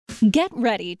Get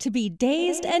ready to be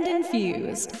dazed and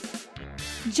infused.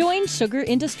 Join sugar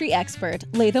industry expert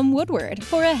Latham Woodward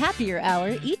for a happier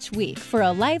hour each week for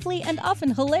a lively and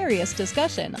often hilarious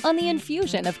discussion on the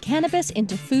infusion of cannabis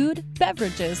into food,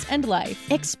 beverages, and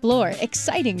life. Explore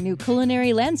exciting new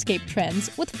culinary landscape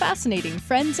trends with fascinating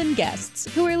friends and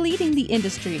guests who are leading the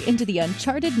industry into the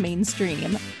uncharted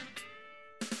mainstream.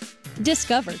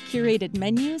 Discover curated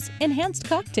menus, enhanced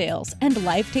cocktails, and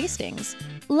live tastings.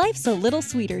 Life's a little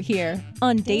sweeter here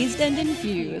on Dazed and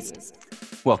Infused.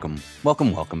 Welcome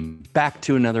back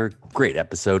to another great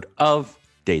episode of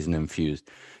Dazed and Infused.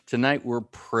 Tonight, we're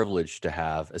privileged to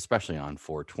have, especially on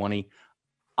 420,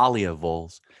 Alia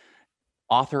Volz,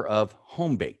 author of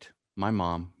Home Baked, My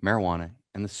Mom, Marijuana,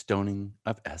 and the Stoning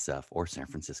of SF, or San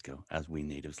Francisco, as we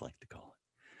natives like to call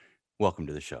it. Welcome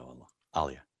to the show,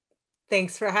 Alia.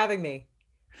 Thanks for having me.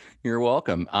 You're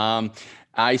welcome.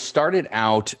 I started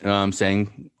out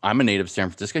saying I'm a native San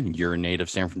Franciscan. You're a native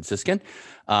San Franciscan.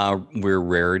 We're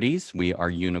rarities. We are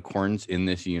unicorns in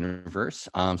this universe.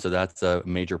 So that's a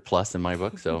major plus in my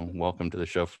book. So welcome to the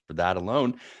show for that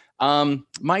alone.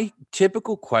 My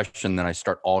typical question that I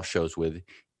start all shows with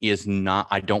is not,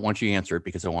 I don't want you to answer it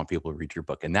because I want people to read your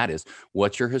book. And that is,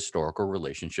 what's your historical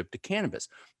relationship to cannabis?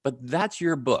 But that's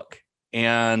your book.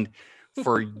 And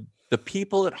for the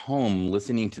people at home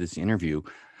listening to this interview,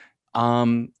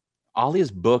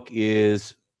 Alia's book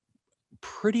is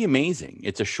pretty amazing.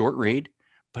 It's a short read,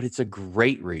 but it's a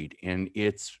great read, and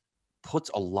it's puts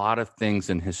a lot of things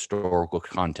in historical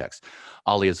context.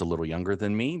 Alia's a little younger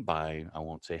than me by, I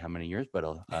won't say how many years, but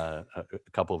a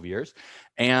couple of years.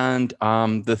 And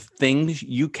the things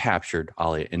you captured,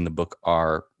 Alia, in the book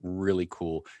are really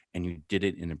cool, and you did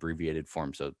it in abbreviated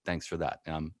form. So thanks for that.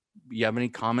 You have any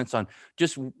comments on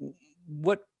just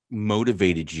what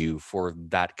motivated you for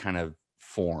that kind of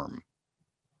form?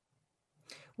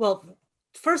 Well,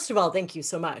 first of all, thank you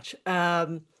so much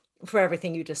for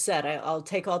everything you just said. I'll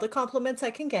take all the compliments I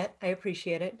can get. I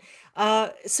appreciate it.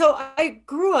 So I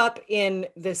grew up in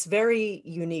this very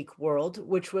unique world,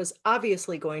 which was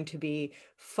obviously going to be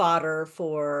fodder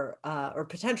for, or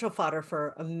potential fodder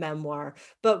for a memoir.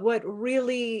 But what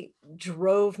really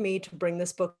drove me to bring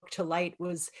this book to light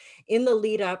was in the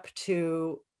lead up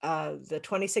to the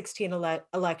 2016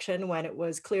 election, when it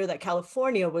was clear that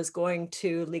California was going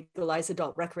to legalize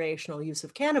adult recreational use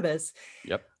of cannabis.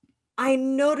 Yep. I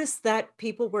noticed that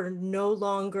people were no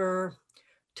longer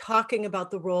talking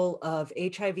about the role of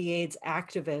HIV/AIDS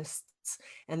activists,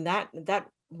 and that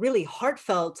really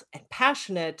heartfelt and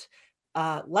passionate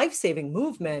life-saving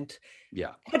movement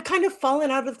Yeah. had kind of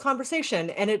fallen out of the conversation,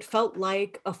 and it felt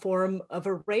like a form of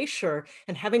erasure.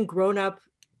 And having grown up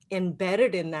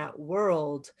embedded in that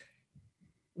world,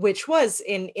 which was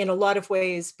in a lot of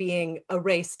ways being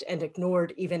erased and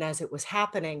ignored even as it was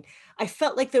happening, I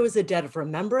felt like there was a debt of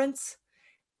remembrance.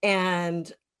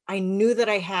 And I knew that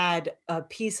I had a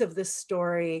piece of this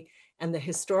story and the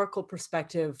historical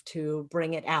perspective to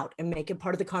bring it out and make it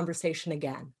part of the conversation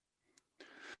again.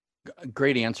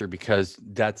 Great answer, because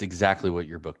that's exactly what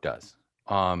your book does.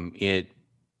 It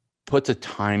puts a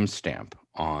timestamp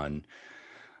on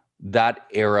that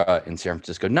era in San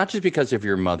Francisco, not just because of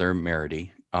your mother,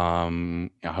 Meredy. I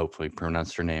hopefully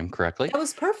pronounced her name correctly. That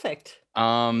was perfect.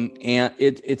 And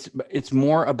it's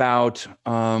more about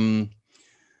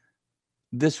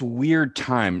this weird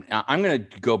time. I'm going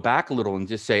to go back a little and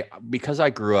just say, because I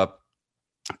grew up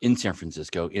in San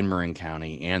Francisco, in Marin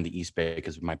County, and the East Bay,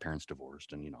 because my parents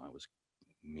divorced, and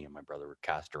me and my brother were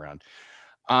cast around.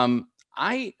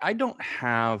 I don't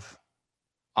have.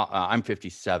 I'm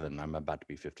 57. I'm about to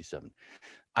be 57.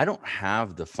 I don't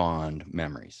have the fond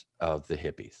memories of the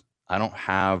hippies. I don't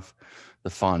have the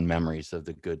fond memories of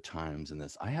the good times in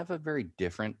this. I have a very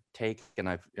different take, and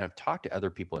I've talked to other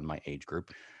people in my age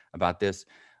group about this.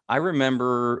 I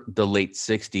remember the late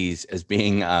 60s as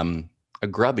being a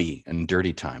grubby and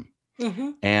dirty time.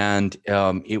 Mm-hmm. And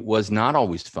it was not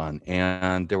always fun.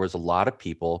 And there was a lot of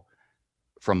people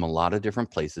from a lot of different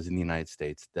places in the United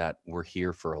States that were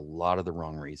here for a lot of the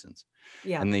wrong reasons.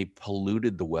 Yeah. And they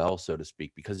polluted the well, so to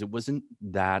speak, because it wasn't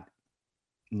that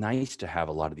nice to have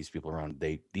a lot of these people around.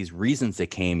 These reasons they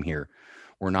came here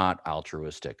were not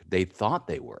altruistic. They thought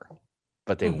they were,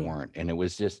 but they Mm-hmm. weren't. And it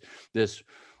was just this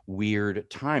weird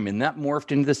time. And that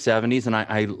morphed into the 70s. And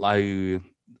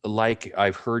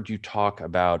I've heard you talk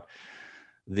about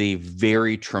the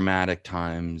very traumatic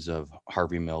times of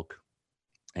Harvey Milk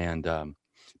and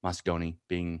Moscone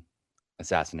being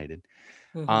assassinated,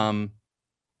 Mm-hmm.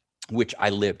 which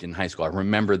I lived in high school. I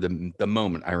remember the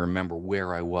moment. I remember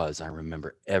where I was. I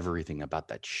remember everything about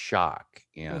that shock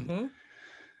and Mm-hmm.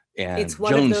 and It's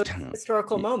one of those Jonestown.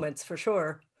 historical moments for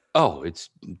sure. Oh, it's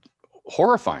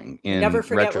horrifying Never in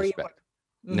forget where you were. retrospect.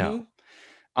 Mm-hmm. No.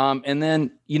 And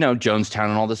then, Jonestown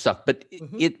and all this stuff, but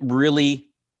Mm-hmm. it really,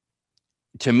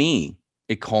 to me,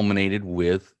 it culminated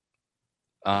with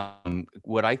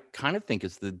what I kind of think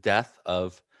is the death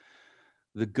of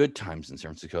the good times in San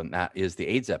Francisco, and that is the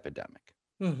AIDS epidemic.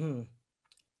 Mm-hmm.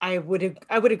 I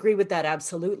would agree with that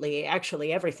absolutely.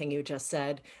 Actually, everything you just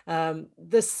said.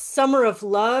 The Summer of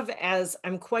Love, as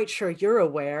I'm quite sure you're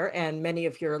aware, and many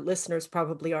of your listeners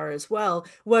probably are as well,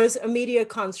 was a media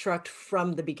construct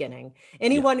from the beginning. Yeah.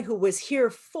 Anyone who was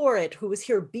here for it, who was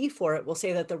here before it, will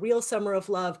say that the real Summer of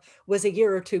Love was a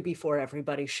year or two before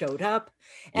everybody showed up.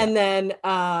 Yeah. And then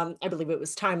I believe it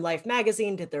was Time Life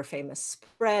magazine did their famous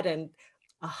spread, and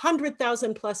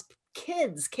 100,000 plus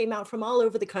kids came out from all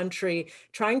over the country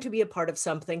trying to be a part of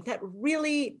something that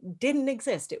really didn't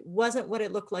exist. It wasn't what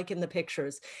it looked like in the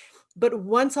pictures. But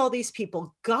once all these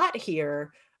people got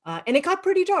here, and it got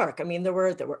pretty dark. I mean, there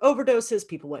were overdoses,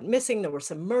 people went missing, there were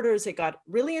some murders. It got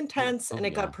really intense Oh, and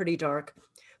it yeah. got pretty dark.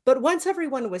 But once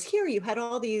everyone was here, you had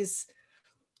all these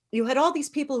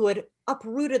people who had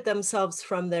uprooted themselves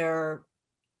from their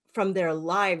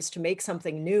lives to make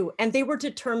something new, and they were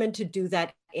determined to do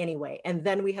that anyway. And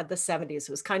then we had the 70s. It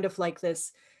was kind of like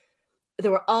this.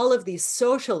 There were all of these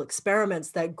social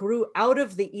experiments that grew out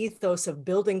of the ethos of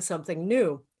building something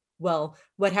new. Well,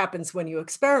 what happens when you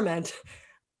experiment?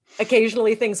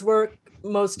 Occasionally things work,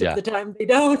 most of Yeah. the time they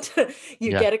don't.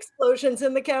 You Yeah. get explosions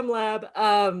in the chem lab.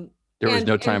 There was And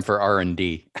no time for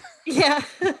R&D. yeah.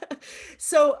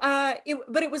 So,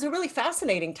 but it was a really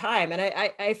fascinating time, and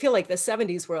I feel like the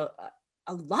 70s were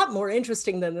a lot more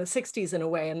interesting than the 60s in a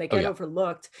way, and they Oh, get yeah.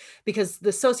 overlooked because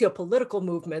the socio-political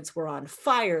movements were on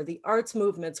fire, the arts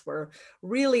movements were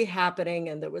really happening,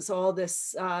 and there were all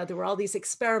these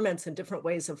experiments and different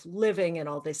ways of living and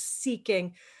all this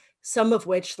seeking, some of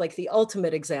which, like the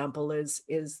ultimate example is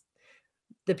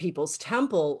the People's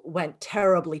Temple went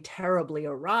terribly, terribly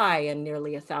awry, and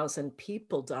nearly 1,000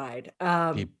 people died.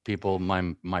 People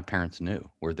my parents knew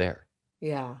were there.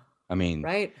 Yeah, I mean,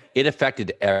 right. it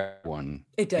affected everyone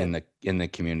It in did. the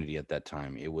community at that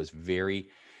time. It was very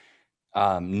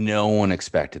no one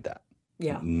expected that.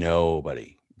 Yeah.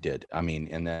 Nobody did. I mean,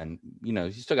 and then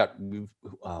you still got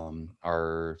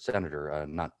our senator,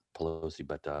 not Pelosi,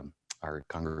 but our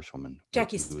congresswoman,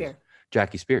 Jackie who was Spear.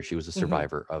 Jackie Spear. She was a Mhm.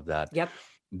 survivor of that. Yep.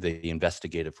 The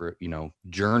investigative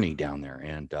journey down there,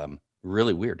 and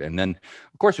really weird. And then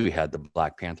of course we had the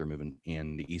Black Panther movement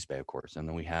in the East Bay, of course, and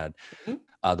then we had Mhm.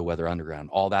 the Weather Underground,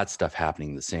 all that stuff happening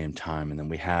at the same time, and then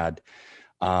we had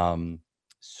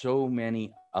so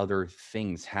many other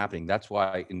things happening. That's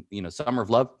why Summer of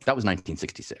Love, that was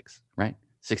 1966, right?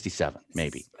 67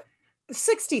 maybe.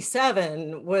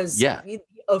 67 was Yeah.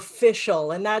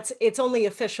 official, and it's only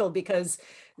official because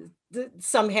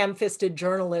some ham-fisted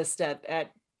journalist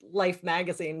at Life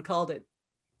magazine called it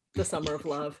the Summer of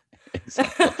Love.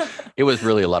 Exactly. It was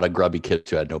really a lot of grubby kids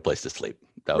who had no place to sleep.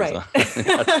 That was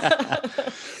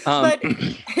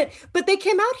right. But they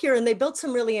came out here and they built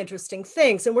some really interesting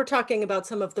things, and we're talking about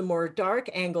some of the more dark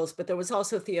angles, but there was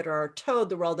also Theater Artaud.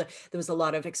 There was a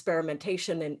lot of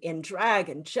experimentation in drag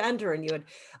and gender, and you had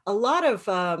a lot of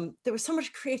there was so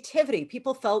much creativity.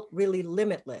 People felt really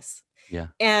limitless. Yeah.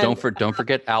 And Don't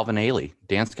forget Alvin Ailey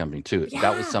Dance Company too.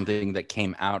 That was yeah. something that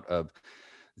came out of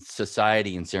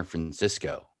society in San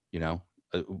Francisco,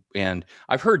 and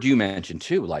I've heard you mention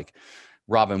too, like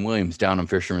Robin Williams down on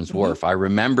Fisherman's Mhm. Wharf. I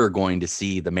remember going to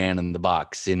see The Man in the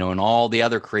Box, and all the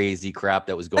other crazy crap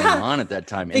that was going on at that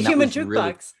time. The And that Human was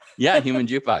really, Jukebox. yeah, Human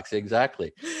Jukebox,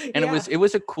 exactly. And Yeah. it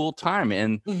was a cool time.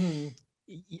 And Mhm.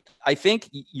 I think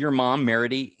your mom,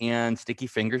 Meredy, and Sticky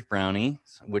Fingers Brownie,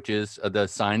 which is the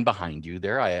sign behind you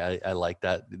there. I like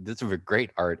that. This is a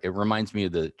great art. It reminds me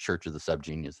of the Church of the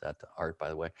Subgenius, that art, by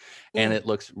the way. And Mm. it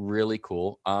looks really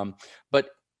cool.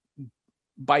 But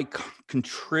by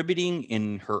contributing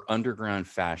in her underground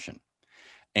fashion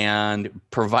and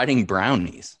providing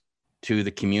brownies to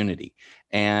the community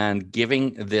and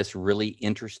giving this really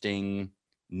interesting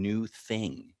new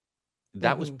thing,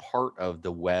 that was Mhm. part of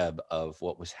the web of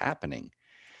what was happening,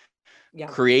 Yeah.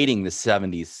 creating the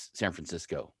 70s San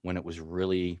Francisco when it was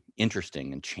really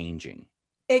interesting and changing.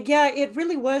 Yeah, it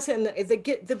really was, and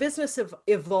the business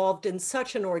evolved in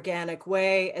such an organic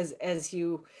way, as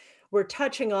you were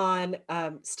touching on.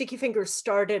 Sticky Fingers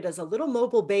started as a little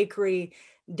mobile bakery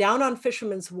down on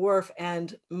Fisherman's Wharf,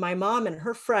 and my mom and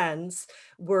her friends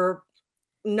were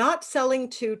not selling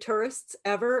to tourists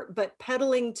ever, but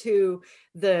peddling to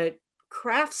the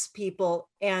craftspeople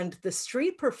and the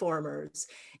street performers,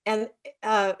 and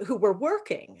who were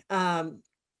working. And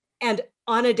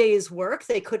on a day's work,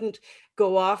 they couldn't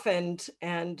go off and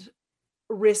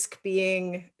risk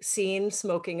being seen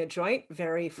smoking a joint,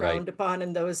 very Right. frowned upon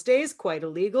in those days, quite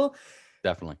illegal,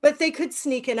 Definitely. but they could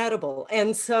sneak an edible.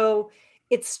 And so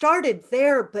it started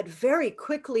there, but very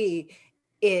quickly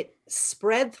it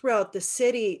spread throughout the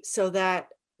city so that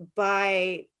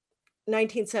by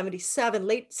 1977,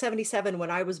 late 77,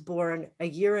 when I was born, a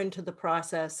year into the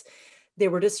process, they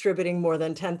were distributing more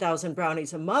than 10,000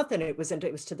 brownies a month, and it was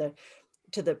to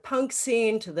the punk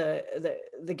scene, to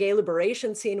the gay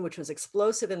liberation scene, which was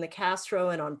explosive in the Castro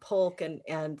and on Polk,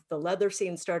 and the leather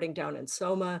scene starting down in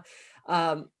Soma,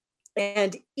 um,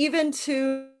 and even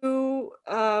to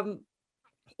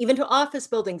office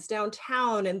buildings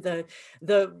downtown and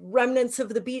the remnants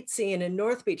of the beat scene in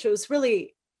North Beach. It was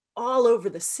really all over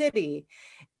the city,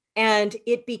 and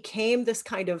it became this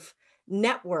kind of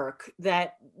network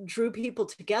that drew people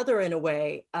together in a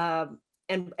way.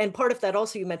 And part of that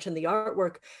also, you mentioned the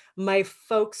artwork. My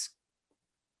folks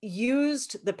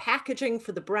used the packaging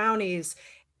for the brownies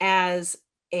as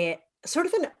a sort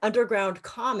of an underground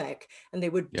comic, and they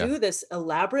would Yeah. do this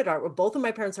elaborate art. Well, both of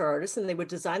my parents are artists, and they would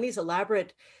design these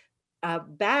elaborate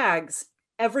bags.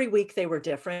 Every week they were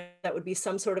different. That would be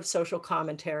some sort of social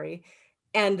commentary,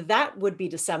 and that would be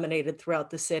disseminated throughout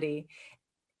the city.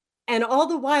 And all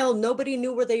the while, nobody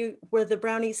knew where the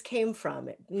brownies came from.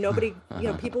 Nobody,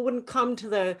 people wouldn't come to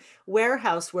the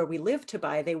warehouse where we lived to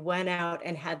buy. They went out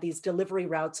and had these delivery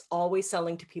routes, always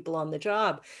selling to people on the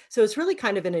job. So it's really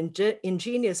kind of an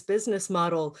ingenious business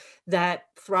model that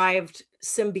thrived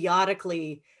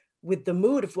symbiotically with the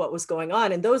mood of what was going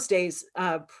on. In those days,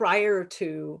 prior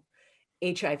to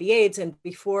HIV/AIDS and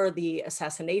before the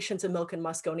assassinations of Milk and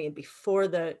Moscone and before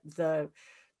the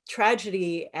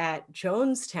tragedy at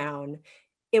Jonestown,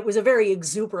 it was a very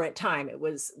exuberant time. There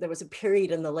was a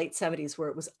period in the late 70s where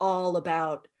it was all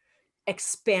about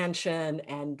expansion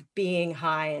and being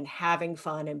high and having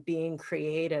fun and being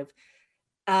creative.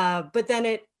 But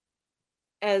then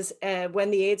as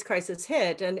when the AIDS crisis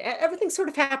hit, and everything sort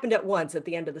of happened at once at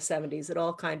the end of the 70s, it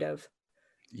all kind of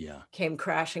Yeah. came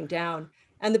crashing down,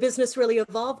 and the business really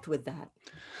evolved with that.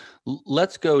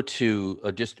 Let's go to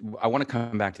I want to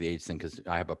come back to the AIDS thing because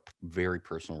I have a very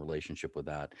personal relationship with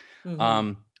that. Mhm.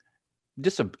 Um,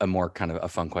 just a more kind of a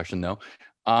fun question though.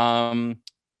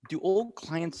 Do old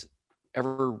clients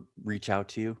ever reach out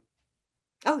to you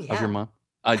Oh, of your yeah. mom?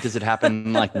 Does it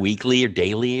happen like weekly or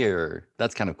daily, or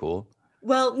that's kind of cool?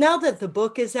 Well, now that the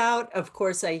book is out, of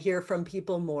course, I hear from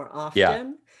people more Yeah.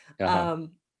 often. Uh-huh.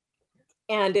 Um,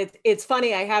 and it's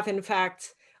funny, in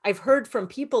fact, I've heard from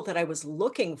people that I was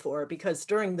looking for because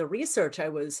during the research, I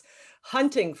was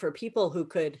hunting for people who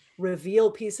could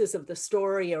reveal pieces of the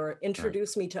story or Right.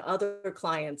 introduce me to other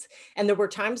clients. And there were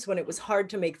times when it was hard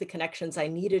to make the connections I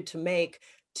needed to make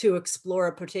to explore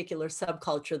a particular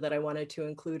subculture that I wanted to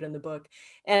include in the book.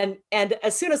 And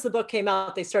as soon as the book came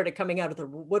out, they started coming out of the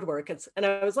woodwork. And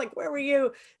I was like, where were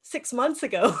you 6 months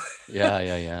ago? Yeah,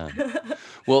 yeah, yeah.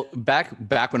 Well,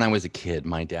 back when I was a kid,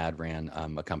 my dad ran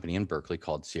a company in Berkeley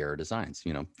called Sierra Designs,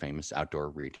 famous outdoor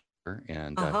retailer,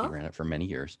 and he Uh-huh. ran it for many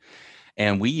years.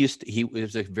 And it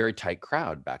was a very tight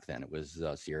crowd back then. It was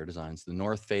Sierra Designs, the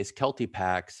North Face, Kelty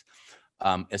Packs,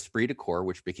 Esprit Decor,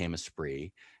 which became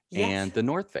Esprit, and Yes. the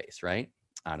North Face, right?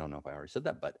 I don't know if I already said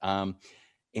that, but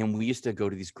and we used to go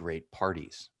to these great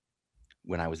parties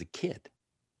when I was a kid.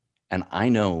 And I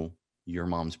know your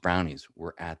mom's brownies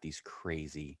were at these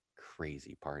crazy,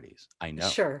 crazy parties. I know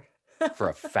Sure. for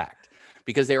a fact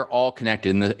because they are all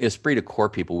connected. And the Esprit de Corps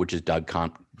people, which is Doug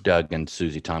and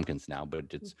Susie Tompkins now,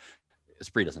 but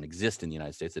Esprit doesn't exist in the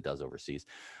United States. It does overseas.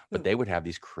 But they would have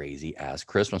these crazy ass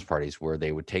Christmas parties where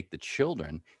they would take the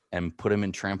children and put them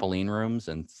in trampoline rooms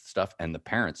and stuff. And the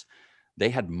parents, they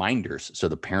had minders so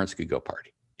the parents could go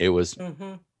party. It was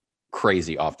Mhm.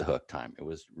 crazy off the hook time. It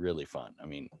was really fun. I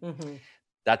mean, Mhm.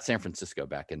 that's San Francisco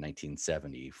back in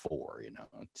 1974,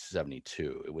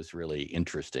 72. It was really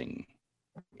interesting,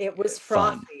 It was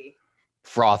fun,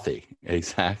 frothy.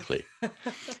 Exactly.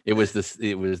 It was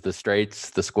the straights,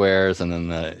 the squares, and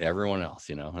then everyone else,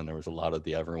 and there was a lot of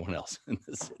the everyone else in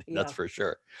the city. That's Yeah. for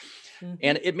sure.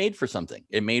 And Mhm. it made for something.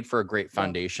 It made for a great Yeah.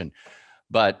 foundation.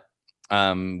 But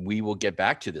we will get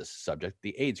back to this subject,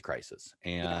 the AIDS crisis.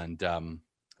 Yeah. And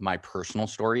my personal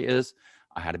story is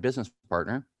I had a business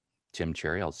partner, Tim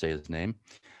Cherry, I'll say his name.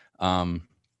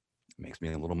 Makes me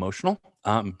a little emotional.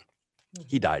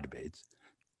 He Mhm. died of AIDS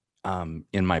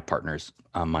in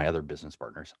my other business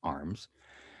partner's arms.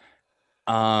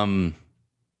 And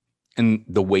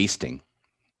the wasting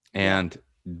Yeah. and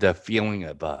the feeling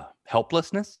of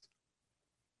helplessness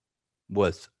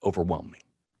was overwhelming.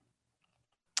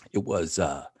 It was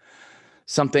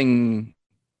something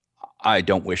I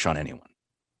don't wish on anyone.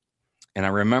 And I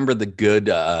remember the good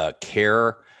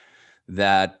care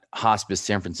that Hospice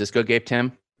San Francisco gave to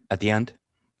him at the end,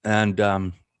 and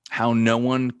how no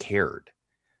one cared.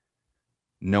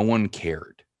 No one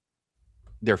cared.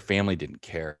 Their family didn't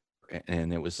care.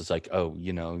 And it was just like, oh,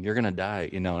 you're going to die,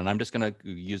 and I'm just going to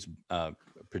use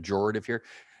pejorative here.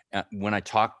 When I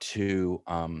talked to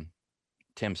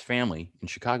Tim's family in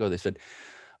Chicago, they said,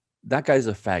 that guy's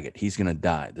a faggot. He's going to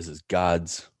die. This is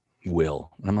God's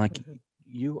will. And I'm like,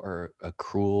 you are a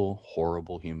cruel,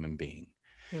 horrible human being.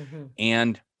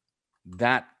 And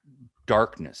that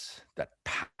darkness, that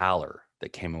pallor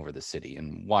that came over the city,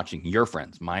 and watching your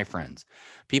friends, my friends,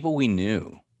 people we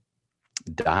knew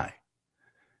die,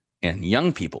 and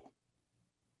young people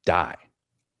die.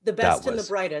 The best and the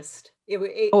brightest. It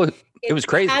was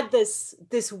crazy. It had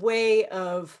this way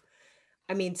of,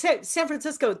 I mean, San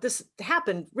Francisco, this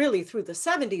happened really through the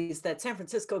 70s, that San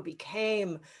Francisco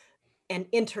became an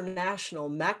international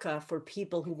mecca for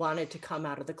people who wanted to come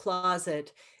out of the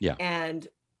closet and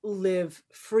live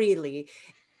freely.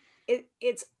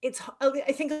 It's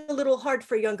I think a little hard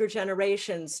for younger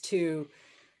generations to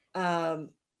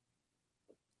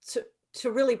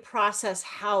really process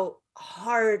how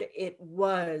hard it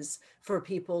was for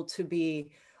people to be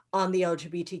on the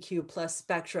LGBTQ plus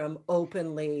spectrum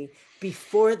openly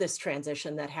before this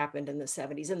transition that happened in the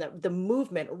 70s. And the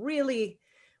movement really,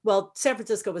 well, San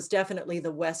Francisco was definitely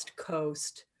the West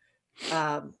Coast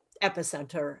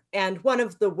epicenter, and one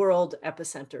of the world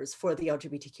epicenters for the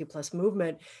LGBTQ plus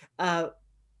movement,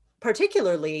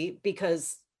 particularly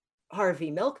because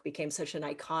Harvey Milk became such an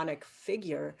iconic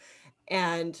figure.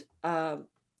 And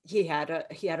he had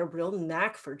a real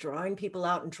knack for drawing people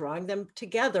out and drawing them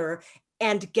together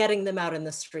and getting them out in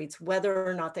the streets, whether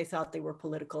or not they thought they were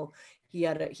political. He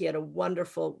had a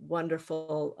wonderful,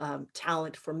 wonderful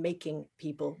talent for making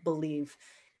people believe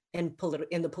in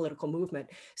the political movement.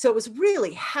 So it was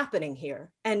really happening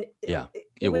here, and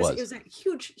it was a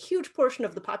huge portion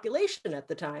of the population at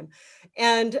the time,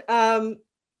 and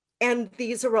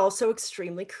these are also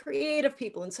extremely creative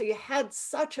people, and so you had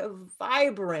such a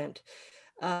vibrant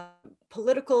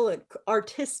political and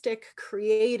artistic,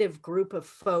 creative group of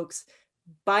folks,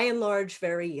 by and large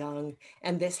very young,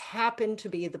 and this happened to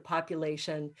be the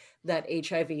population that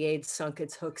HIV/AIDS sunk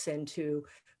its hooks into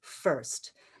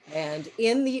first. And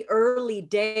in the early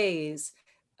days,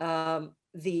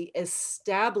 the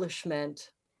establishment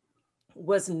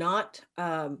was not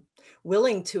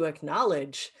willing to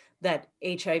acknowledge that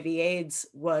HIV/AIDS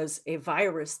was a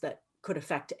virus that could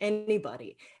affect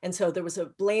anybody. And so there was a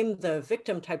blame the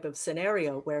victim type of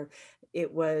scenario where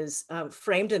it was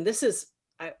framed, and this is,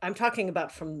 I'm talking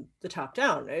about from the top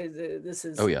down. This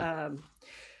is,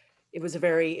 it was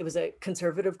a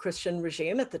conservative Christian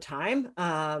regime at the time,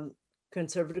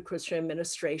 conservative Christian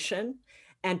administration,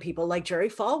 and people like Jerry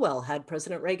Falwell had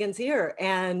President Reagan's ear.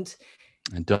 And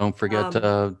don't forget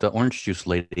the orange juice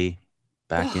lady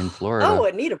back in Florida. Oh,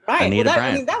 Anita Bryant. I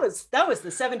mean, that was the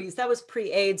 70s. That was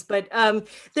pre-AIDS, but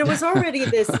there was already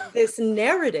this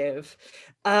narrative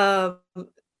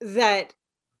that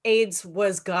AIDS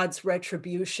was God's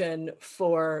retribution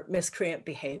for miscreant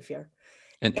behavior.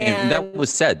 And that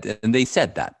was said, and they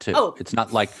said that too. Oh, it's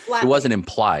not like flatly. It wasn't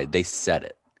implied. They said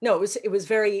it. No, it was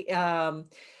very,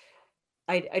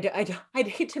 I'd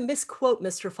hate to misquote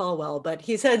Mr. Falwell, but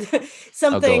he said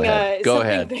something. Go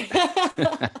ahead.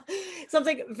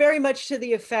 Something very much to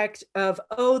the effect of,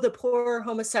 "Oh, the poor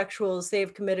homosexuals,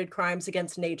 they've committed crimes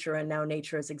against nature, and now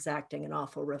nature is exacting an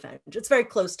awful revenge." It's very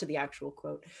close to the actual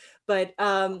quote, but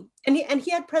and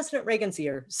he had President Reagan's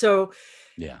ear. So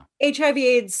yeah,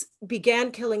 HIV/AIDS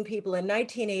began killing people in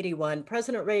 1981.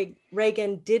 President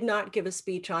Reagan did not give a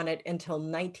speech on it until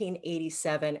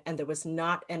 1987, and there was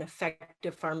not an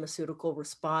effective pharmaceutical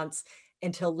response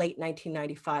until late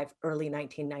 1995, early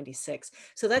 1996.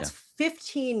 So that's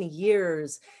 15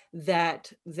 years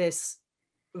that this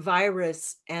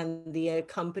virus and the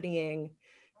accompanying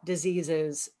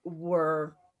diseases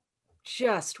were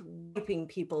just wiping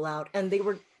people out, and they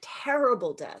were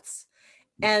terrible deaths.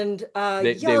 And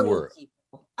they were.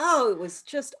 People, it was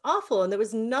just awful, and there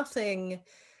was nothing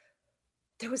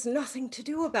to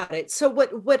do about it. So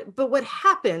what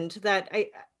happened that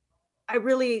I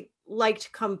really like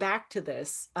to come back to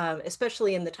this,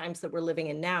 especially in the times that we're living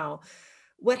in now.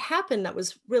 What happened that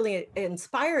was really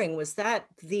inspiring was that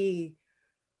the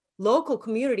local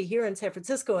community here in San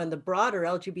Francisco and the broader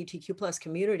LGBTQ plus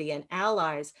community and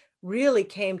allies really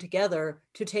came together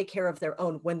to take care of their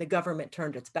own when the government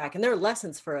turned its back. And there are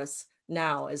lessons for us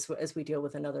now as we deal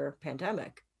with another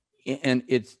pandemic. And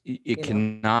it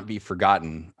cannot be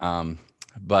forgotten.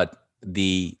 But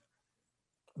the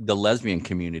the lesbian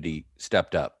community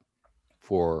stepped up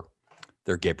for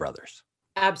their gay brothers.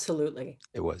 Absolutely.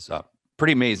 It was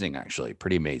pretty amazing, actually,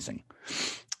 pretty amazing.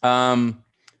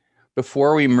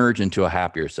 Before we merge into a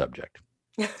happier subject,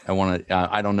 I want to,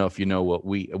 I don't know if you know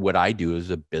what I do as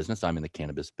a business. I'm in the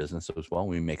cannabis business as well.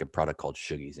 We make a product called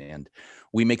Shoogies, and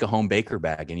we make a home baker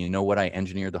bag. And you know what I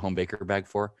engineered the home baker bag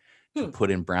for? To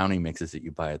put in brownie mixes that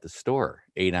you buy at the store,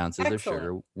 8 ounces of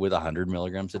sugar with 100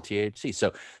 milligrams of THC.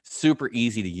 So super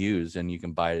easy to use, and you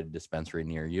can buy it at a dispensary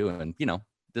near you. And, you know,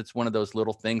 that's one of those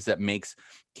little things that makes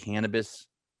cannabis,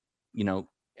 you know,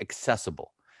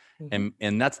 accessible.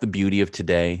 And that's the beauty of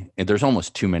today. And there's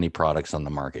almost too many products on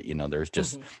the market. You know, there's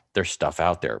just, there's stuff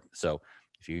out there. So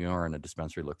if you are in a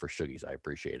dispensary, look for Shoogies. I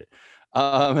appreciate it.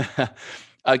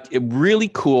 A really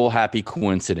cool, happy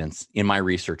coincidence in my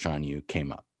research on you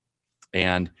came up.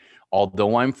 And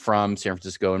although I'm from San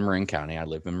Francisco and Marin County, I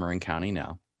live in Marin County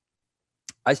now.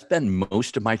 I spend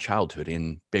most of my childhood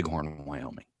in Bighorn,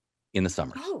 Wyoming in the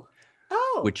summers,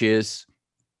 which is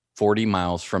 40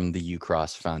 miles from the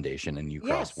UCross Foundation in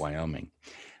UCross, Wyoming,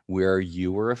 where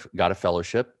you got a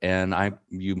fellowship, and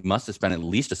you must have spent at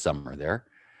least a summer there.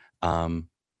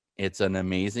 It's an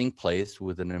amazing place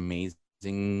with an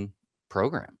amazing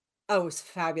program. Oh, it was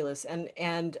fabulous.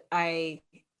 And I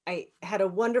had a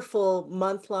wonderful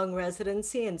month-long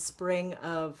residency in spring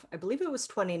of, I believe it was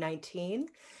 2019.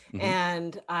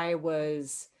 And I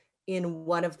was in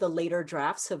one of the later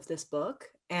drafts of this book.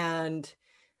 And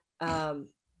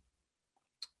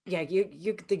yeah,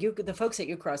 the folks at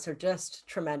UCross are just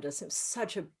tremendous. It's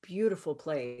such a beautiful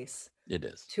place. It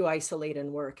is. To isolate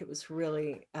and work. It was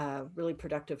really, really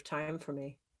productive time for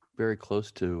me. Very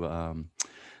close to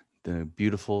the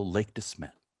beautiful Lake de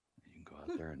Smet. You can go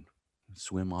out there and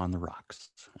swim on the rocks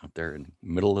out there in the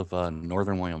middle of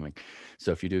northern Wyoming.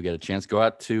 So if you do get a chance, go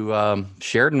out to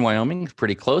Sheridan, Wyoming. It's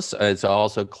pretty close. It's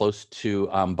also close to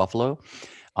Buffalo,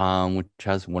 which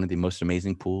has one of the most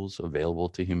amazing pools available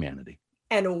to humanity.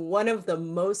 And one of the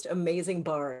most amazing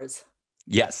bars.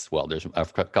 Yes. Well, there's a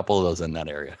couple of those in that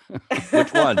area.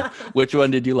 Which one? Which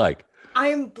one did you like?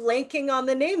 I'm blanking on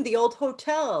the name, the old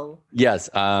hotel. Yes.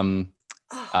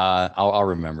 I'll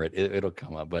remember it. It'll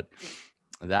come up. But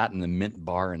that and the Mint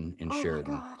Bar in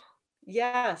Sheridan. God.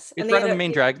 Yes. It's right on the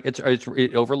main drag. It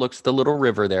overlooks the little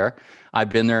river there. I've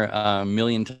been there a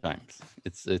million times.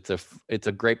 It's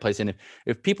a great place. And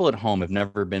if people at home have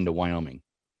never been to Wyoming,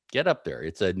 get up there.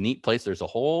 It's a neat place. There's a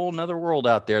whole nother world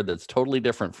out there that's totally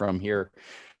different from here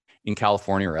in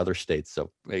California or other states. So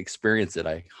experience it.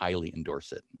 I highly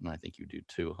endorse it. And I think you do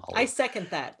too. I second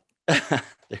that.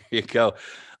 There you go.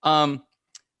 How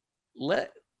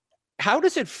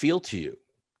does it feel to you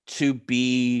to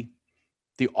be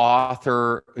the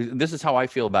author? This is how I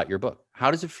feel about your book.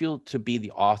 How does it feel to be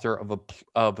the author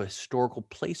of a historical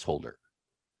placeholder?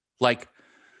 Like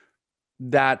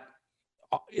that,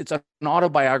 it's an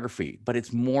autobiography, but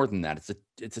it's more than that.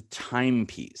 It's a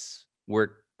timepiece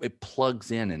where it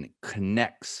plugs in and it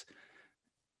connects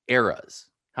eras.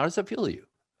 How does that feel to you?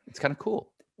 It's kind of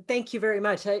cool. Thank you very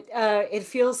much. It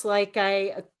feels like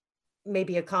I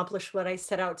maybe accomplished what I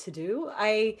set out to do.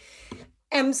 I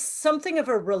am something of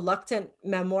a reluctant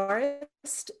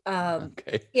memoirist,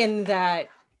 in that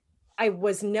I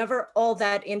was never all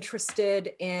that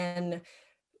interested in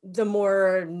the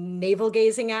more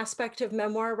navel-gazing aspect of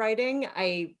memoir writing.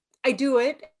 I do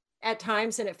it at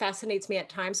times and it fascinates me at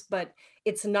times, but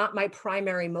it's not my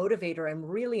primary motivator. I'm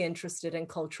really interested in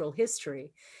cultural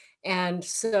history. And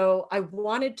so I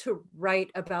wanted to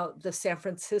write about the San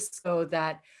Francisco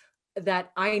that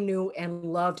I knew and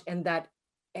loved, and that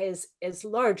is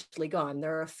largely gone.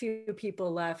 There are a few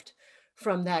people left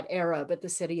from that era, but the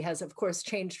city has, of course,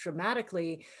 changed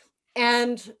dramatically.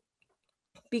 And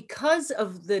because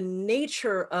of the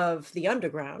nature of the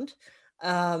underground,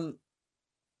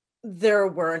 there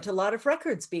weren't a lot of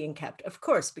records being kept, of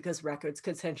course, because records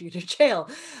could send you to jail.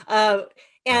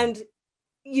 And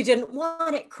you didn't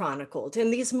want it chronicled.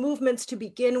 And these movements to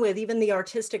begin with, even the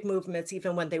artistic movements,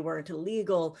 even when they weren't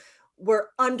illegal, were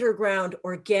underground,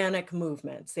 organic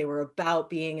movements. They were about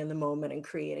being in the moment and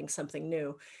creating something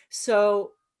new.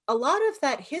 So a lot of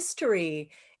that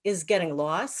history is getting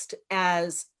lost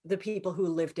as the people who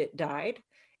lived it died.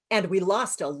 And we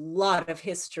lost a lot of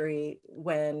history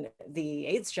when the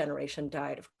AIDS generation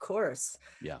died, of course.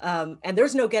 Yeah. And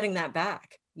there's no getting that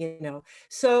back, you know.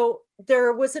 So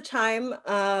there was a time,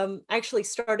 I actually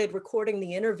started recording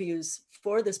the interviews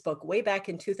for this book way back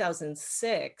in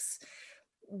 2006,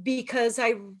 because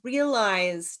I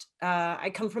realized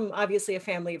I come from obviously a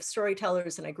family of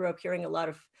storytellers, and I grew up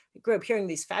hearing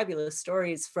these fabulous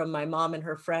stories from my mom and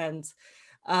her friends.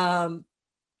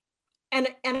 and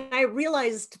I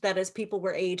realized that as people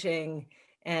were aging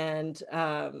and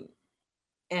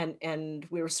and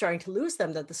we were starting to lose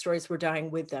them, that the stories were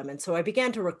dying with them. And so I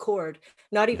began to record,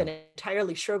 not Yeah. even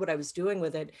entirely sure what I was doing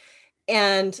with it.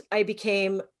 And I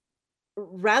became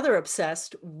rather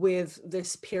obsessed with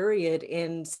this period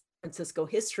in San Francisco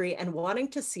history and wanting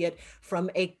to see it from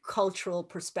a cultural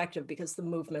perspective because the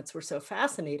movements were so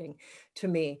fascinating to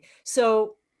me.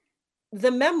 So the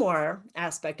memoir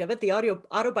aspect of it, the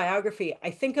autobiography,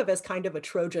 I think of as kind of a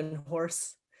Trojan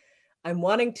horse. I'm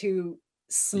wanting to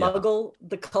Yeah. smuggle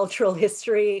the cultural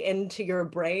history into your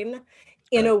brain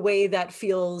in Right. a way that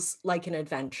feels like an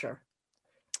adventure.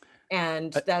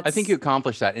 And I think you that's,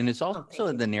 accomplished that. And it's oh, thank also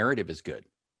you. the narrative is good,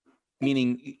 Thank you.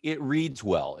 meaning it reads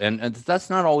well. And that's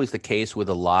not always the case with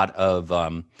a lot of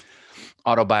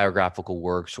autobiographical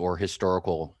works or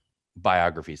historical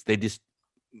biographies.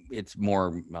 It's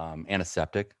more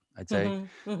antiseptic, I'd say.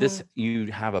 Hmm. This, Hmm.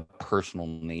 you have a personal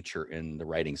nature in the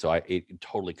writing. So it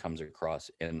totally comes across.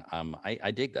 And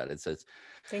I dig that.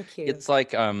 Thank you. It's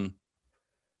like,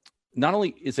 not only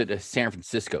is it a San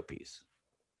Francisco piece,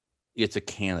 it's a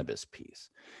cannabis piece.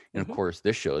 And of Hmm. course,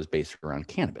 this show is based around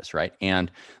cannabis, right?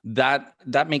 And that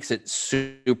makes it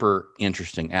super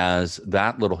interesting as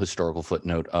that little historical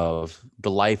footnote of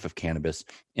the life of cannabis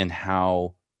and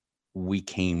how we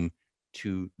came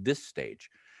to this stage.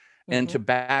 And to Hmm.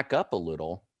 back up a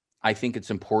little, I think it's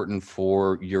important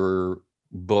for your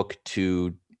book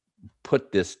to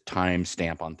put this time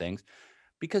stamp on things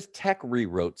because tech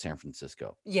rewrote San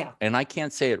Francisco. Yeah. And I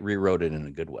can't say it rewrote it in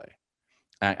a good way.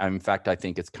 In fact, I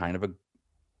think it's kind of a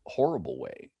horrible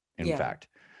way. In Yeah. fact,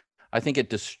 I think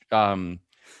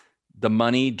the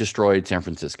money destroyed San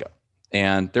Francisco.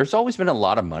 And there's always been a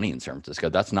lot of money in San Francisco.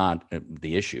 That's not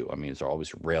the issue. I mean, there's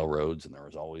always railroads and there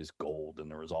was always gold and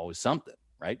there was always something,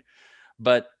 right?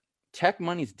 But tech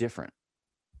money's different.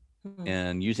 Mhm.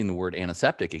 And using the word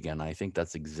antiseptic again, I think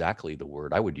that's exactly the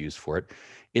word I would use for it.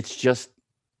 It's just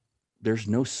there's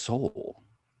no soul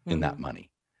in that Mhm.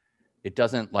 money. It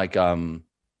doesn't like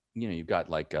you've got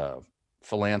like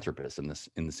philanthropists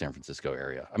in the San Francisco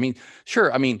area. I mean,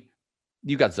 sure, I mean,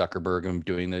 you got Zuckerberg and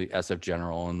doing the SF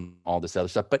General and all this other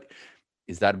stuff, but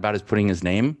is that about his putting his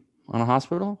name on a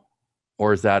hospital?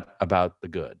 Or is that about the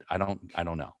good? I don't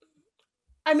know.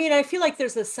 I mean, I feel like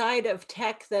there's a side of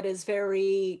tech that is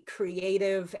very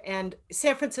creative, and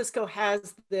San Francisco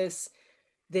has this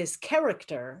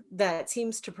character that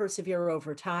seems to persevere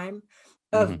over time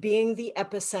of Hmm. being the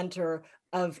epicenter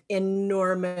of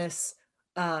enormous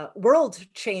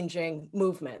world-changing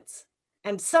movements.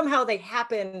 And somehow they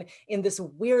happen in this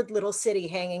weird little city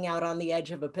hanging out on the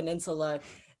edge of a peninsula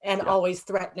and Yeah. always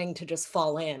threatening to just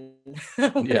fall in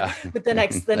Yeah. with the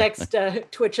next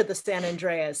twitch of the San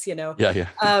Andreas, you know. Yeah, yeah.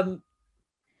 Um,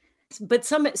 but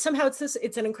somehow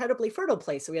it's an incredibly fertile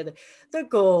place. So we had the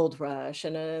gold rush,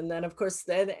 and then of course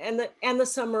the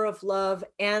summer of love,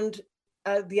 and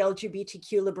the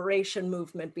LGBTQ liberation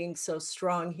movement being so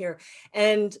strong here.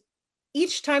 And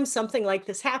each time something like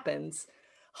this happens,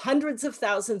 hundreds of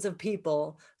thousands of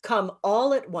people come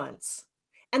all at once,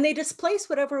 and they displace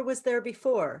whatever was there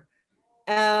before.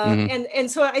 Hmm. And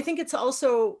so I think it's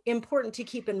also important to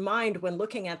keep in mind when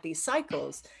looking at these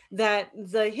cycles that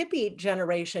the hippie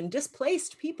generation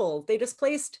displaced people. They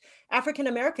displaced African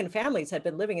American families had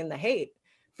been living in the hate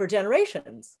for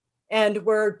generations and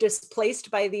were displaced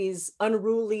by these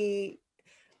unruly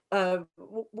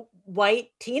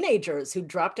white teenagers who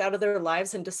dropped out of their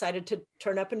lives and decided to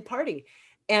turn up and party.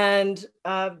 And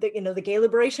the gay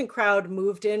liberation crowd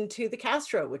moved into the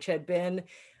Castro, which had been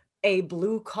a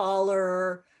blue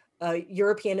collar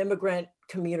European immigrant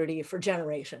community for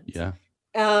generations. Yeah.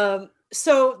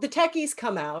 So the techies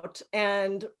come out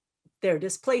and they're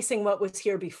displacing what was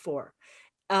here before.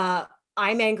 Uh,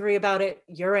 I'm angry about it.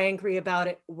 You're angry about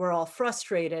it. We're all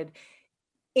frustrated.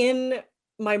 In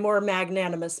my more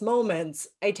magnanimous moments,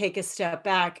 I take a step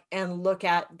back and look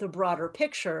at the broader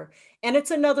picture, and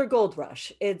it's another gold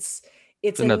rush. It's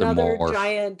It's another another morph.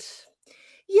 giant.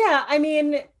 Yeah, I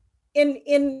mean,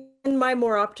 in my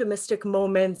more optimistic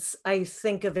moments, I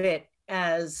think of it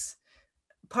as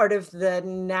part of the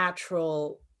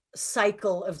natural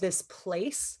cycle of this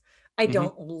place. I Hmm.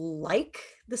 don't like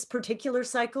this particular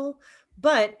cycle,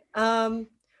 but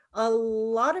a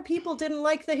lot of people didn't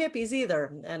like the hippies either,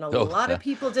 and a Oh, lot of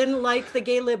people didn't like the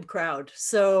gay lib crowd.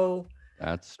 So,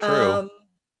 that's true. um,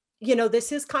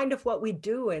 this is kind of what we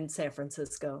do in San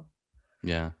Francisco.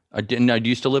 Yeah. I didn't know. Do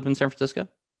you still live in San Francisco?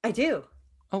 I do.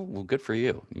 Oh, well, good for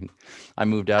you. I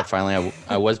moved out finally.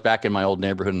 I was back in my old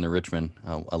neighborhood in the Richmond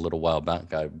a little while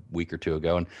back, a week or two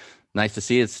ago, and nice to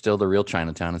see it's still the real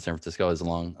Chinatown in San Francisco,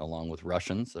 along with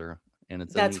Russians there, and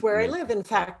it's a That's neat, where I neat live, thing. in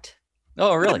fact.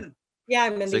 Oh, really? Yeah,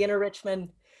 I'm in the Six, inner Richmond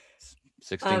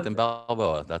 16th of, and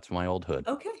Balboa. That's my old hood.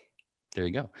 okay. There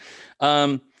you go.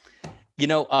 Um,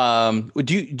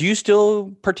 do you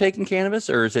still partake in cannabis,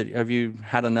 or have you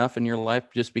had enough in your life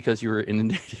just because you were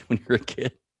inundated when you were a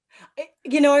kid?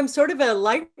 I'm sort of a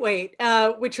lightweight,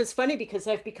 which is funny because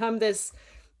I've become this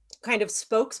kind of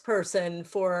spokesperson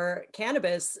for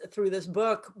cannabis through this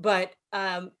book, but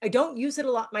I don't use it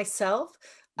a lot myself.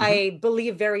 Hmm. I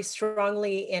believe very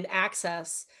strongly in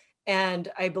access,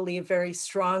 and I believe very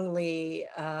strongly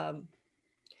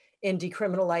in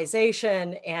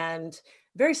decriminalization, and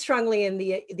very strongly in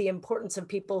the importance of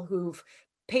people who've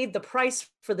paid the price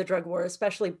for the drug war,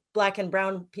 especially Black and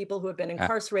brown people who have been A-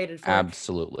 incarcerated for it,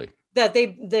 Absolutely. that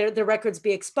their records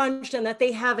be expunged, and that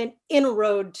they have an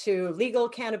inroad to legal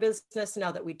cannabis business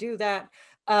now that we do that.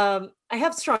 I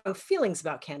have strong feelings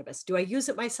about cannabis. Do I use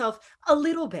it myself? A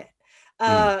little bit.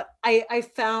 Mm. I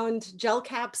found gel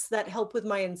caps that help with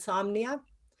my insomnia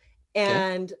Okay.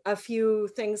 and a few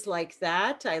things like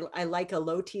that. I like a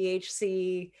low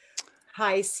THC,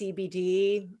 high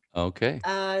CBD Okay.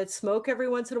 smoke every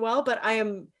once in a while, but I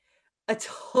am a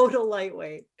total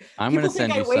lightweight. I'm gonna People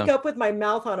think send I you wake some. up with my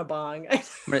mouth on a bong.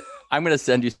 I'm gonna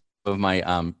send you some of my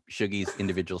Shuggies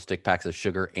individual stick packs of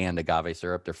sugar and agave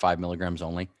syrup. They're 5 milligrams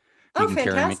only. You Oh, can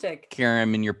fantastic. carry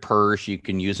them in your purse. You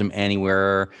can use them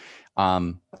anywhere.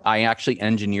 I actually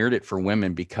engineered it for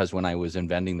women because when I was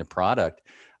inventing the product,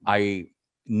 I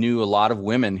knew a lot of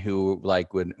women who,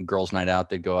 like, when girls' night out,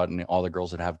 they'd go out and all the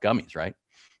girls would have gummies, right?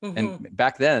 And Mhm.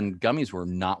 back then, gummies were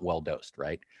not well dosed,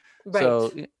 right? Right.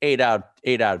 So eight out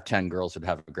of 10 girls would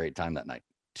have a great time that night.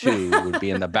 Two would be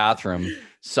in the bathroom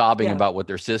sobbing Yeah. about what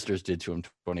their sisters did to them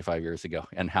 25 years ago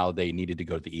and how they needed to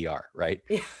go to the ER, right?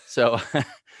 Yeah. So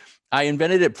I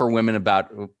invented it for women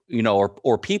about,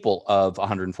 or people of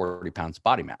 140 pounds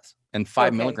body mass. And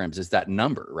 5 milligrams is that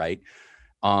number, right?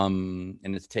 And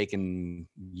it's taken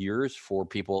years for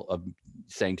people of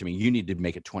saying to me, you need to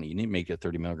make it 20, you need to make it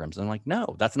 30 milligrams. And I'm like,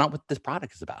 no, that's not what this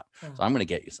product is about. Oh. So I'm going to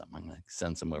get you some. I'm going to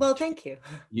send some over Well, to you. thank you.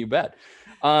 You bet.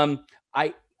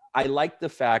 I I like the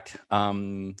fact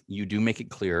you do make it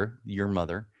clear your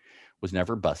mother was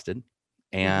never busted,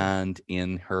 Mhm. and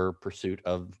in her pursuit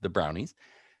of the brownies.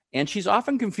 And she's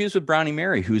often confused with Brownie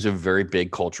Mary, who's a very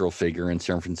big cultural figure in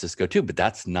San Francisco too. But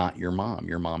that's not your mom.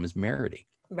 Your mom is Meredy.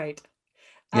 Right.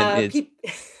 And it's Peop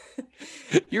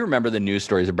you remember the news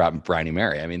stories about Brownie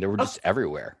Mary. I mean, they were Of just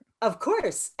everywhere. of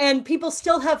course, and people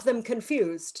still have them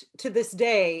confused to this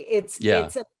day. Yeah.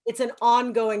 It's an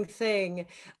ongoing thing.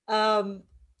 Um,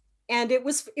 and it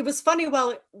was funny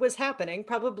while it was happening,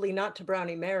 probably not to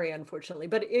Brownie Mary, unfortunately,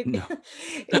 but it No.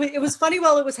 it was funny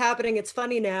while it was happening. It's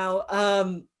funny now.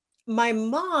 My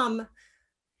mom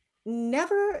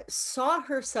never saw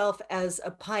herself as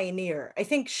a pioneer. I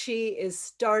think she is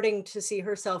starting to see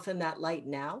herself in that light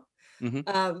now. Hmm.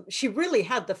 She really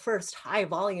had the first high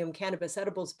volume cannabis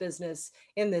edibles business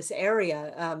in this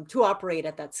area, to operate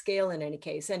at that scale in any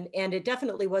case. And it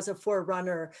definitely was a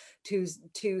forerunner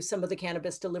to some of the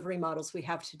cannabis delivery models we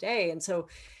have today. And so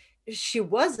she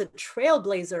was a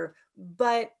trailblazer,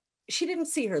 but she didn't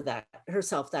see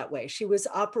herself that way. She was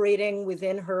operating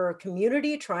within her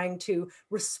community, trying to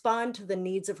respond to the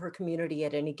needs of her community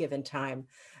at any given time,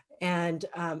 and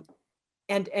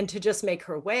and to just make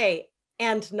her way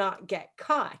and not get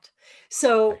caught.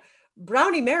 So Right.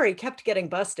 Brownie Mary kept getting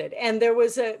busted, and there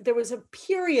was a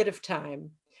period of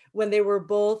time when they were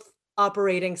both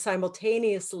operating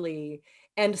simultaneously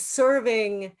and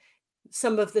serving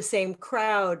some of the same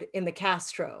crowd in the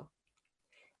Castro.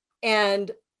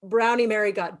 And Brownie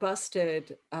Mary got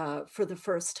busted for the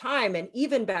first time. And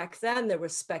even back then, there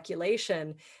was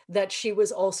speculation that she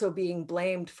was also being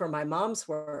blamed for my mom's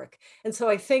work. And so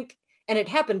I think, and it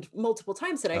happened multiple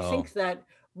times, that I Oh, think that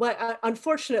what,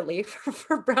 unfortunately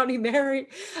for Brownie Mary,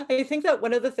 I think that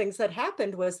one of the things that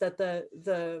happened was that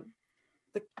the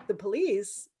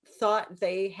police thought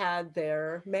they had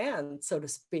their man, so to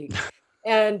speak.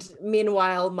 And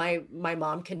meanwhile, my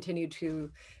mom continued to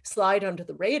slide under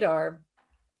the radar.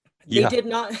 They yeah. did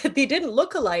not they didn't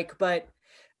look alike, but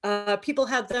people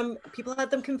had them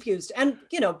confused. And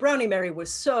Brownie Mary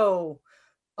was so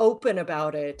open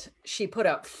about it. She put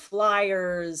up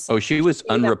flyers. Oh, she She was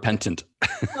gave out her unrepentant.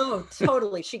 Oh,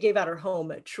 totally. She gave out her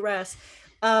home address.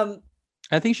 Um,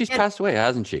 I think she's and passed away,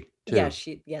 hasn't she? Too. yes,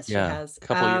 she Yeah. has. A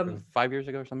couple of years, 5 years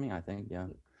ago or something, I think. Yeah.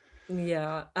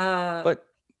 Yeah.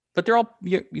 But they're all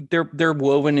they're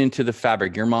woven into the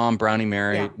fabric. Your mom, Brownie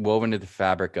Mary, Yeah. woven into the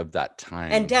fabric of that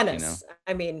And time. Dennis,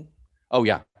 I mean, Oh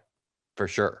yeah, for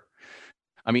sure.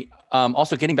 I mean,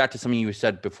 also getting back to something you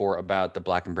said before about the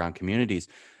Black and brown communities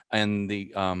and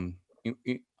the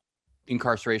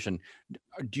incarceration.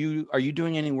 Are you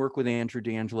doing any work with Andrew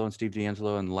D'Angelo and Steve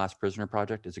D'Angelo and the Last Prisoner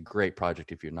Project? It's a great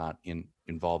project if you're not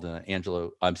involved in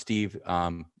it. Steve,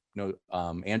 Andrew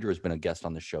has been a guest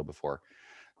on the show before,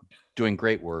 doing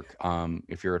great work.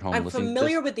 If you're at home I'm listening,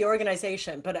 familiar with the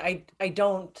organization, but I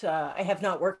have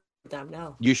not worked with them.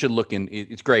 No. You should look in.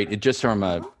 It's great. It just from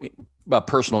a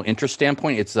personal interest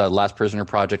standpoint, it's the Last Prisoner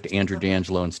Project. Andrew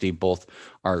D'Angelo and Steve both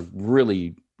are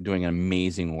really doing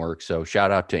amazing work. So shout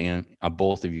out to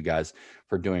both of you guys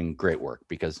for doing great work,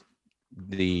 because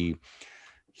the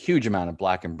huge amount of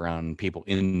Black and brown people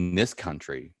in this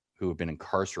country who have been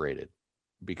incarcerated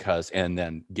and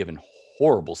then given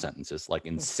horrible sentences, like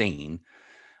insane.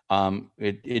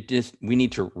 We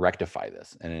need to rectify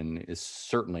this, and it's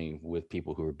certainly with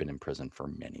people who have been in prison for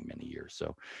many, many years.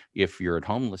 So if you're at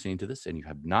home listening to this and you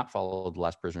have not followed the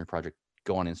Last Prisoner Project,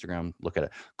 go on Instagram, look at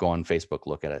it, go on Facebook,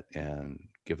 look at it, and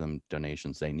give them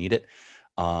donations. They need it,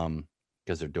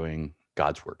 because they're doing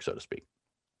God's work, so to speak.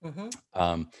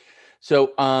 Mm-hmm.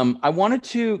 I wanted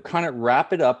to kind of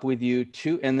wrap it up with you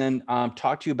too, and then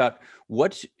talk to you about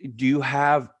do you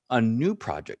have a new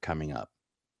project coming up?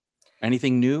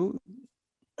 Anything new?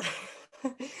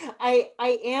 I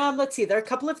am. Let's see. There are a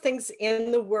couple of things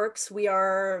in the works. We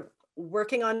are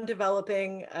working on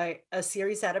developing a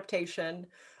series adaptation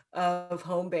of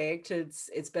Home Baked.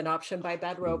 It's been optioned by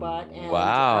Bad Robot, and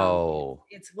wow.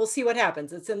 We'll see what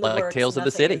happens. It's in the like works. Tales of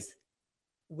the City.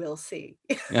 We'll see.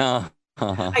 Yeah.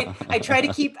 I try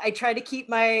to keep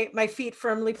my feet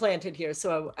firmly planted here.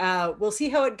 So we'll see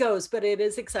how it goes, but it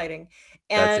is exciting.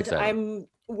 And I'm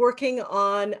working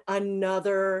on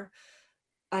another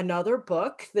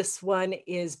book. This one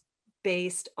is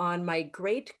based on my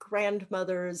great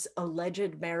grandmother's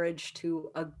alleged marriage to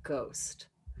a ghost.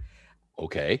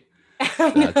 Okay.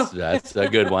 That's a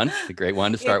good one. A great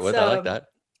one to start with. I like that.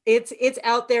 It's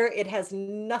out there. It has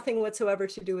nothing whatsoever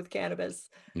to do with cannabis.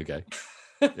 Okay.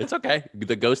 It's okay.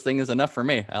 The ghost thing is enough for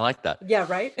me. I like that. Yeah,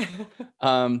 right.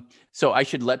 So I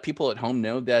should let people at home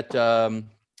know that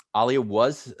Alia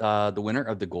was the winner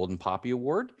of the Golden Poppy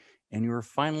Award, and you were a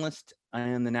finalist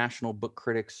in the National Book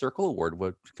Critics Circle Award.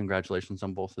 Congratulations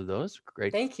on both of those.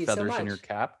 Great. Thank you feathers so much. In your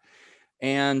cap.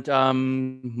 And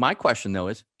my question though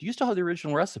is, do you still have the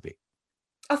original recipe?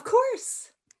 Of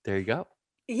course. There you go.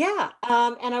 Yeah.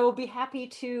 And I will be happy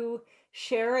to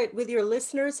share it with your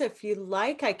listeners. If you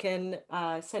like, I can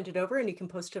send it over and you can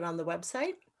post it on the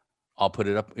website. I'll put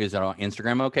it up. Is that on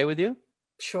Instagram okay with you?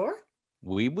 Sure.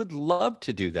 We would love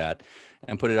to do that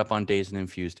and put it up on Dazed and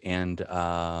Infused and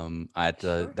at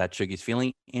That Shuggy's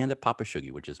Feeling and at Papa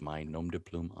Shuggy, which is my nom de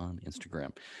plume on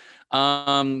Instagram.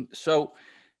 So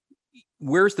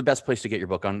where's the best place to get your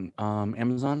book? On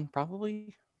Amazon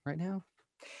probably right now?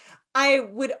 I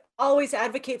would always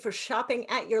advocate for shopping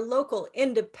at your local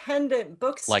independent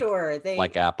bookstore.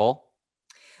 Like Apple?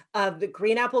 The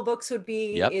Green Apple Books would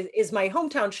be is my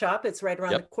hometown shop. It's right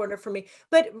around the corner from me.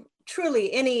 But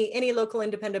truly, any local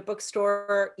independent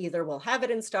bookstore either will have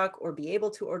it in stock or be able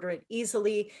to order it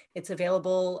easily. It's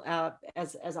available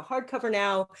as a hardcover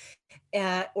now,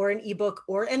 or an ebook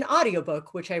or an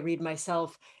audiobook, which I read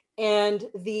myself. And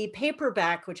the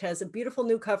paperback, which has a beautiful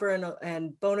new cover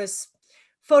and bonus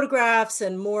photographs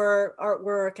and more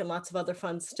artwork and lots of other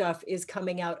fun stuff, is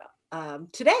coming out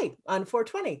today on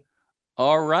 4/20.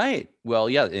 All right. Well,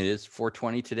 yeah, it is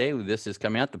 4/20 today. This is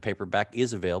coming out. The paperback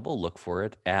is available. Look for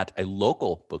it at a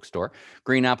local bookstore.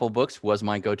 Green Apple Books was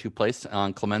my go-to place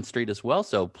on Clement Street as well.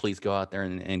 So please go out there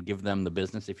and give them the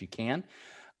business if you can.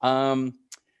 And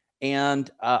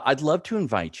I'd love to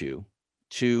invite you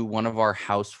to one of our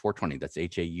House 420. That's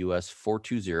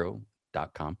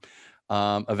HAUS420.com.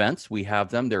 Events. We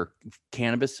have them. They're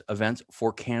cannabis events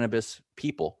for cannabis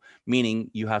people,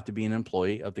 meaning you have to be an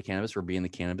employee of the cannabis or be in the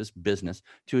cannabis business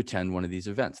to attend one of these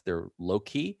events. They're low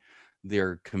key,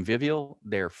 they're convivial,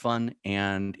 they're fun,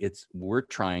 and we're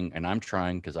trying, and I'm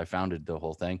trying because I founded the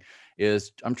whole thing,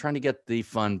 I'm trying to get the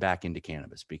fun back into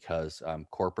cannabis because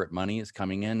corporate money is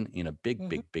coming in a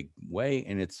big way,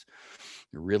 and it's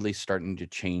really starting to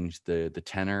change the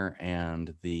tenor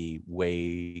and the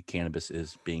way cannabis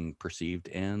is being perceived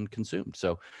and consumed.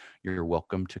 So you're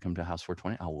welcome to come to House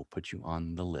 420. I will put you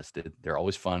on the list. They're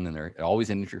always fun and they're always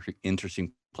in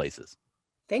interesting places.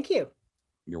 Thank you.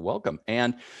 You're welcome.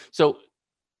 And so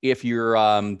if you're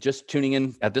just tuning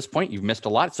in at this point, you've missed a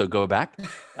lot. So go back.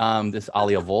 This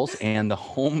Alia Voles, and the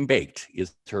Home Baked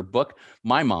is her book,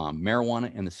 My Mom,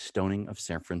 Marijuana and the Stoning of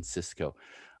San Francisco.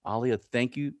 Alia,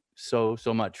 thank you so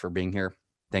much for being here.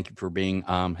 Thank you for being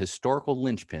historical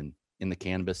linchpin in the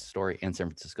cannabis story and San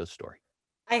Francisco story.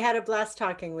 I had a blast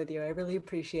talking with you. I really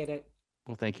appreciate it.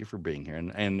 Well, thank you for being here.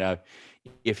 And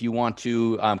if you want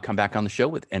to come back on the show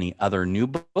with any other new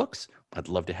books, I'd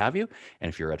love to have you. And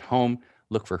if you're at home,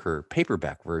 look for her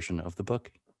paperback version of the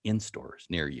book in stores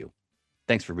near you.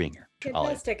 Thanks for being here.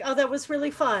 Fantastic. Oh, that was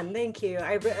really fun. Thank you.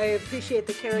 I appreciate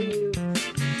the care you...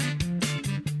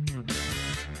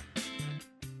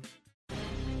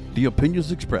 The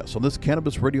opinions expressed on this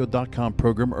CannabisRadio.com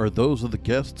program are those of the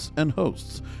guests and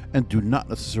hosts and do not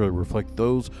necessarily reflect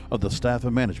those of the staff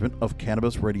and management of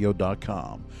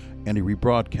CannabisRadio.com. Any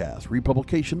rebroadcast,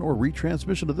 republication, or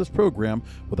retransmission of this program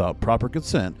without proper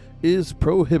consent is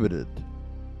prohibited.